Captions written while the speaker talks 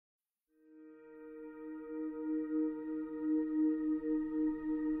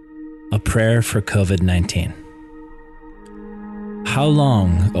prayer for COVID-19. How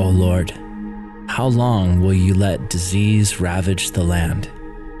long, O Lord, how long will you let disease ravage the land?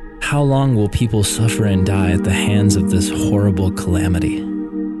 How long will people suffer and die at the hands of this horrible calamity?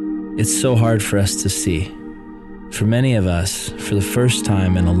 It's so hard for us to see. For many of us, for the first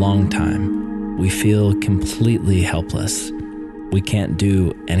time in a long time, we feel completely helpless. We can't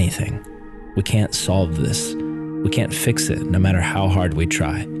do anything. We can't solve this. We can't fix it, no matter how hard we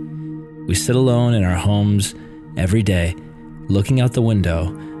try. We sit alone in our homes every day, looking out the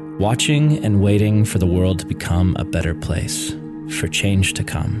window, watching and waiting for the world to become a better place, for change to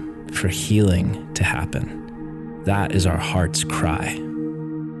come, for healing to happen. That is our heart's cry.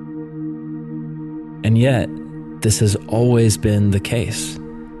 And yet, this has always been the case.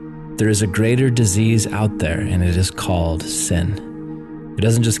 There is a greater disease out there, and it is called sin. It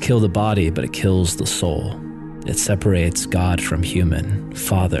doesn't just kill the body, but it kills the soul. It separates God from human,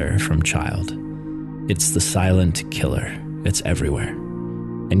 father from child. It's the silent killer. It's everywhere.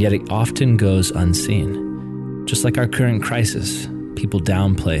 And yet it often goes unseen. Just like our current crisis, people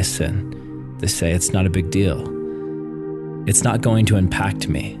downplay sin. They say it's not a big deal. It's not going to impact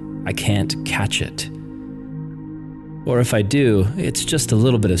me. I can't catch it. Or if I do, it's just a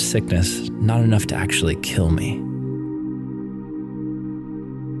little bit of sickness, not enough to actually kill me.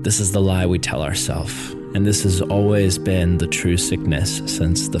 This is the lie we tell ourselves, and this has always been the true sickness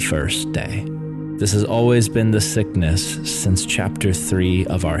since the first day. This has always been the sickness since chapter 3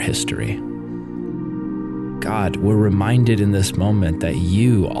 of our history. God, we're reminded in this moment that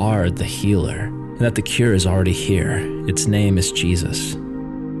you are the healer, and that the cure is already here. Its name is Jesus.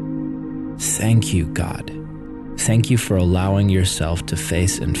 Thank you, God. Thank you for allowing yourself to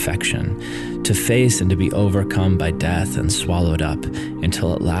face infection, to face and to be overcome by death and swallowed up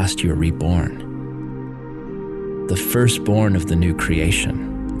until at last you're reborn. The firstborn of the new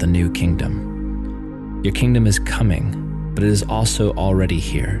creation, the new kingdom. Your kingdom is coming, but it is also already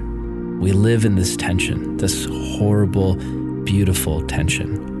here. We live in this tension, this horrible, beautiful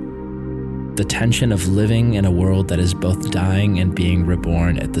tension. The tension of living in a world that is both dying and being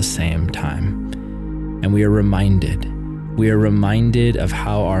reborn at the same time. And we are reminded of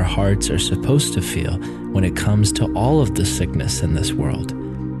how our hearts are supposed to feel when it comes to all of the sickness in this world.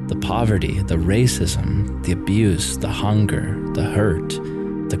 The poverty, the racism, the abuse, the hunger, the hurt,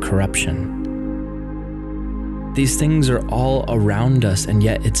 the corruption. These things are all around us, and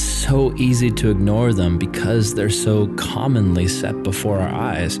yet it's so easy to ignore them because they're so commonly set before our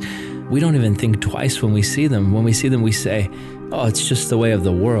eyes. We don't even think twice when we see them. When we see them, we say, oh, it's just the way of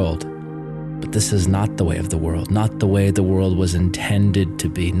the world. But this is not the way of the world, not the way the world was intended to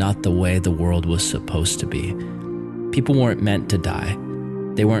be, not the way the world was supposed to be. People weren't meant to die.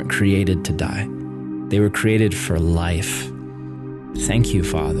 They weren't created to die. They were created for life. Thank you,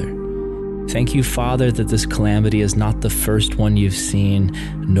 Father. Thank you, Father, that this calamity is not the first one you've seen,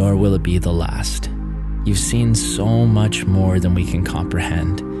 nor will it be the last. You've seen so much more than we can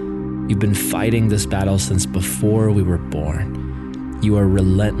comprehend. You've been fighting this battle since before we were born. You are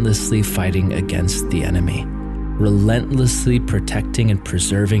relentlessly fighting against the enemy, relentlessly protecting and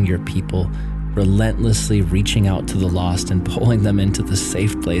preserving your people, relentlessly reaching out to the lost and pulling them into the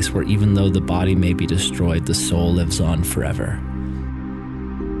safe place where even though the body may be destroyed, the soul lives on forever.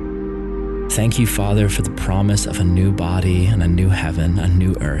 Thank you, Father, for the promise of a new body and a new heaven, a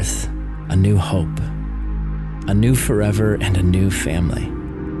new earth, a new hope, a new forever and a new family.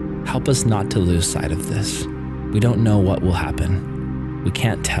 Help us not to lose sight of this. We don't know what will happen. We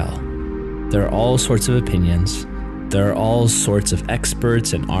can't tell. There are all sorts of opinions. There are all sorts of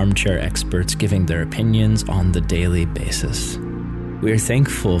experts and armchair experts giving their opinions on the daily basis. We are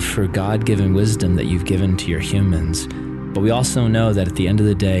thankful for God-given wisdom that you've given to your humans, but we also know that at the end of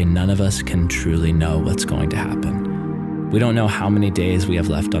the day, none of us can truly know what's going to happen. We don't know how many days we have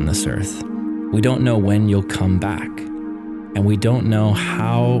left on this earth. We don't know when you'll come back. And we don't know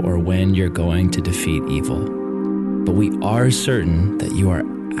how or when you're going to defeat evil. But we are certain that you are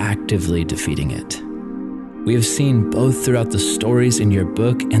actively defeating it. We have seen both throughout the stories in your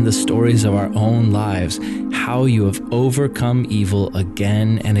book and the stories of our own lives how you have overcome evil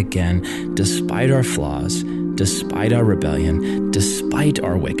again and again, despite our flaws, despite our rebellion, despite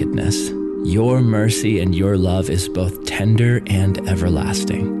our wickedness. Your mercy and your love is both tender and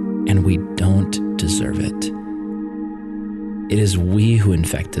everlasting, and we don't deserve it. It is we who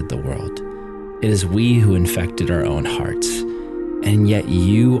infected the world. It is we who infected our own hearts. And yet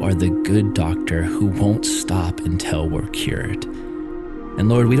you are the good doctor who won't stop until we're cured. And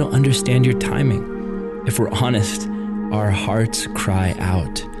Lord, we don't understand your timing. If we're honest, our hearts cry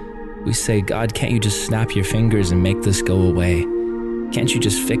out. We say, God, can't you just snap your fingers and make this go away? Can't you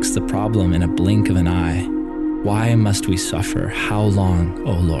just fix the problem in a blink of an eye? Why must we suffer? How long,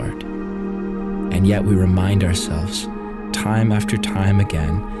 O Lord? And yet we remind ourselves, time after time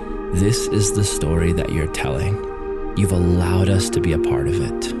again, this is the story that you're telling. You've allowed us to be a part of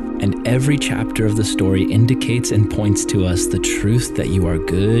it. And every chapter of the story indicates and points to us the truth that you are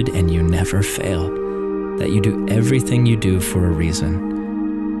good and you never fail, that you do everything you do for a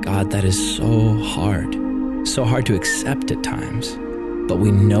reason. God, that is so hard to accept at times, but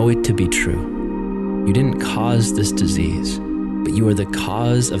we know it to be true. You didn't cause this disease, but you are the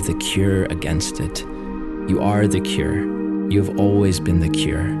cause of the cure against it. You are the cure. You have always been the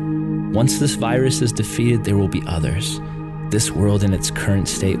cure. Once this virus is defeated, there will be others. This world in its current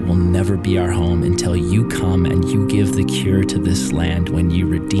state will never be our home until you come and you give the cure to this land, when you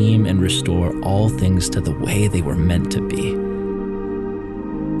redeem and restore all things to the way they were meant to be.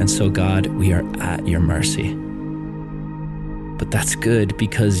 And so, God, we are at your mercy. But that's good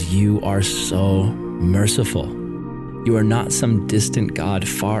because you are so merciful. You are not some distant God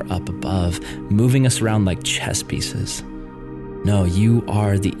far up above, moving us around like chess pieces. No, you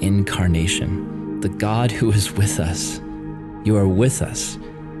are the incarnation, the God who is with us. You are with us.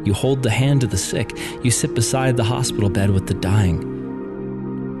 You hold the hand of the sick. You sit beside the hospital bed with the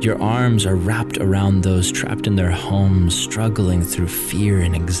dying. Your arms are wrapped around those trapped in their homes, struggling through fear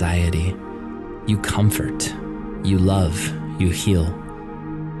and anxiety. You comfort. You love. You heal.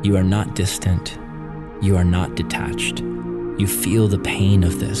 You are not distant. You are not detached. You feel the pain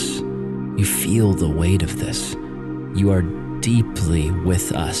of this. You feel the weight of this. You are deeply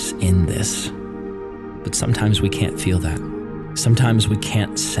with us in this. But sometimes we can't feel that. Sometimes we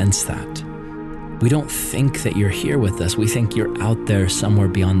can't sense that. We don't think that you're here with us. We think you're out there somewhere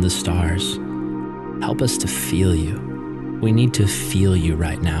beyond the stars. Help us to feel you. We need to feel you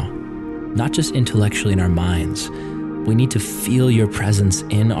right now, not just intellectually in our minds. We need to feel your presence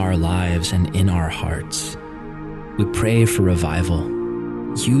in our lives and in our hearts. We pray for revival.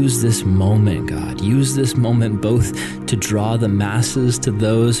 Use this moment, God. Use this moment both to draw the masses to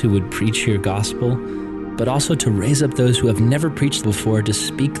those who would preach your gospel, but also to raise up those who have never preached before, to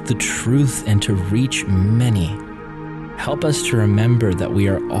speak the truth and to reach many. Help us to remember that we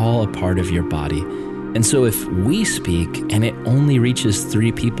are all a part of your body. And so if we speak and it only reaches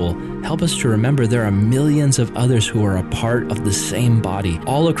 3 people, help us to remember there are millions of others who are a part of the same body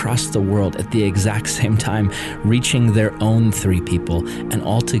all across the world at the exact same time, reaching their own 3 people. And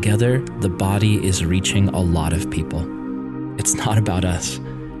all together, the body is reaching a lot of people. It's not about us.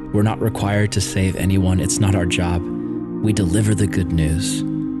 We're not required to save anyone. It's not our job. We deliver the good news.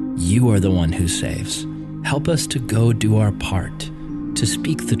 You are the one who saves. Help us to go do our part, to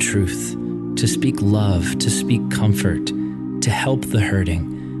speak the truth, to speak love, to speak comfort, to help the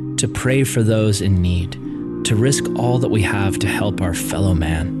hurting, to pray for those in need, to risk all that we have to help our fellow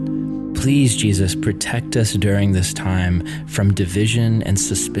man. Please, Jesus, protect us during this time from division and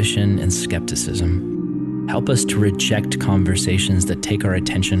suspicion and skepticism. Help us to reject conversations that take our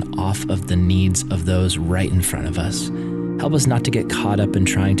attention off of the needs of those right in front of us. Help us not to get caught up in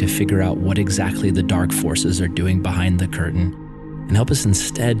trying to figure out what exactly the dark forces are doing behind the curtain. And help us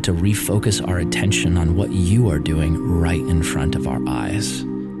instead to refocus our attention on what you are doing right in front of our eyes.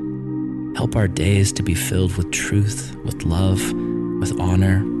 Help our days to be filled with truth, with love, with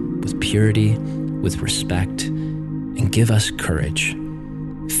honor, with purity, with respect, and give us courage.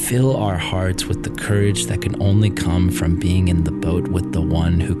 Fill our hearts with the courage that can only come from being in the boat with the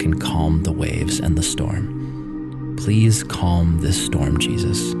one who can calm the waves and the storm. Please calm this storm,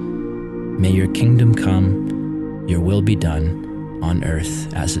 Jesus. May your kingdom come, your will be done on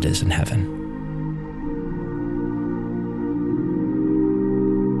earth as it is in heaven.